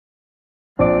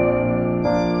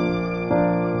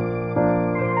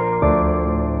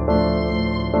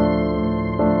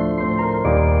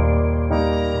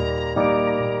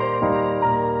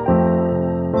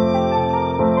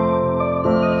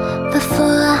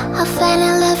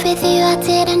love with you, I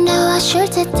didn't know how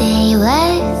short today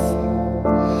was.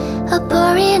 A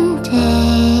boring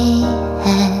day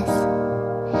has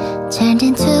turned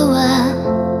into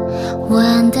a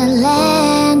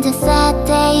wonderland. A sad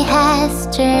day has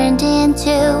turned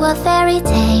into a fairy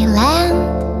tale land.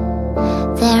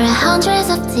 There are hundreds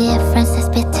of differences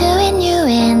between you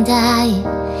and I,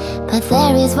 but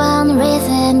there is one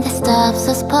reason that stops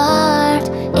us apart.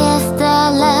 It's the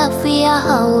love we are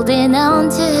holding on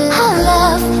to. I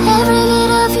love every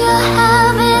bit of your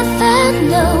habit that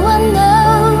no one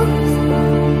knows.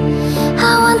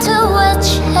 I want to watch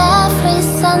every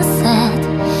sunset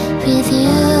with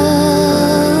you.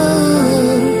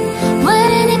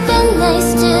 Wouldn't it be nice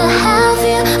to have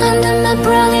you under my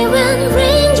brolly when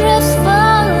raindrops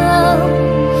fall?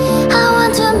 I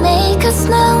want to make a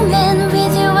snowman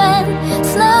with you when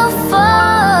snow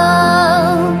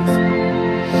falls.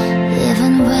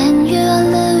 Even when you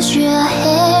lose your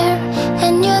hair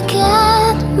and you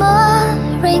get more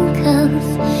wrinkles,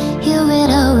 you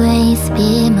will always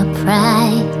be my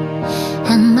pride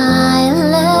and my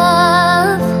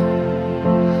love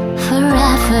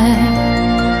forever.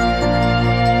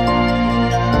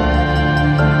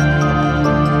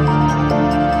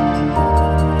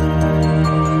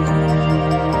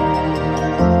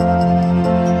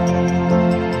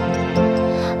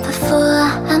 Before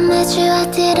I met you, I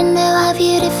didn't know how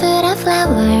beautiful a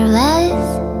flower was.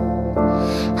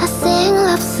 I sing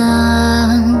love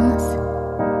songs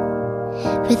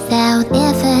without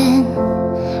even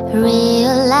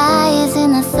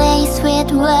realizing. I say sweet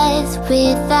words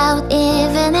without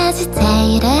even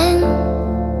hesitating.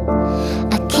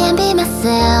 I can't be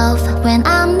myself when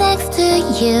I'm next to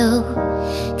you,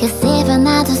 'cause even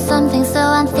I do something so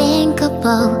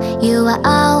unthinkable, you are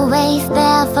always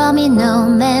there for me no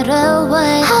matter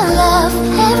what. I love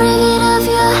every bit of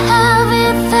your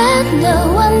habit that no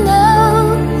one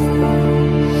knows.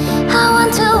 I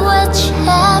want to watch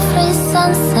every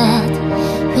sunset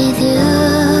with you.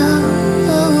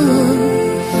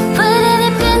 Wouldn't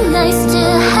it be nice to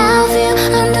have you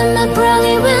under my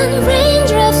brolly when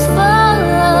raindrops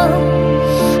fall?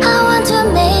 I want to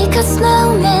make a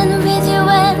snowman with you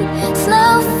when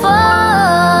snow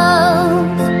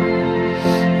falls.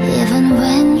 Even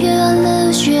when you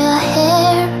lose your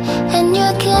hair and you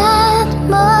get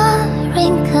more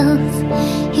wrinkles,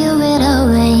 you will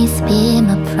always be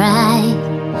my pride